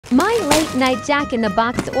My late night Jack in the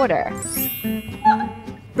Box order.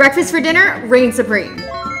 Breakfast for dinner, reign supreme.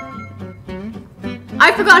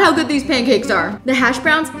 I forgot how good these pancakes are. The hash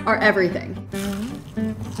browns are everything.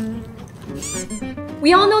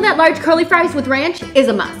 We all know that large curly fries with ranch is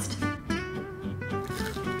a must.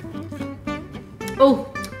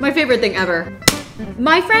 Oh, my favorite thing ever.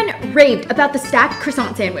 My friend raved about the stacked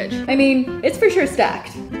croissant sandwich. I mean, it's for sure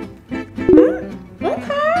stacked.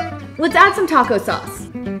 Okay. Let's add some taco sauce.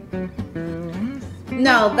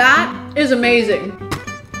 Now that is amazing.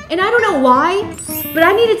 And I don't know why, but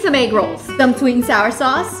I needed some egg rolls. Some sweet and sour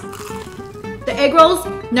sauce. The egg rolls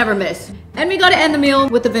never miss. And we gotta end the meal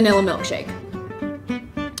with the vanilla milkshake.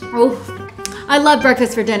 Oh, I love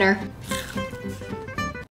breakfast for dinner.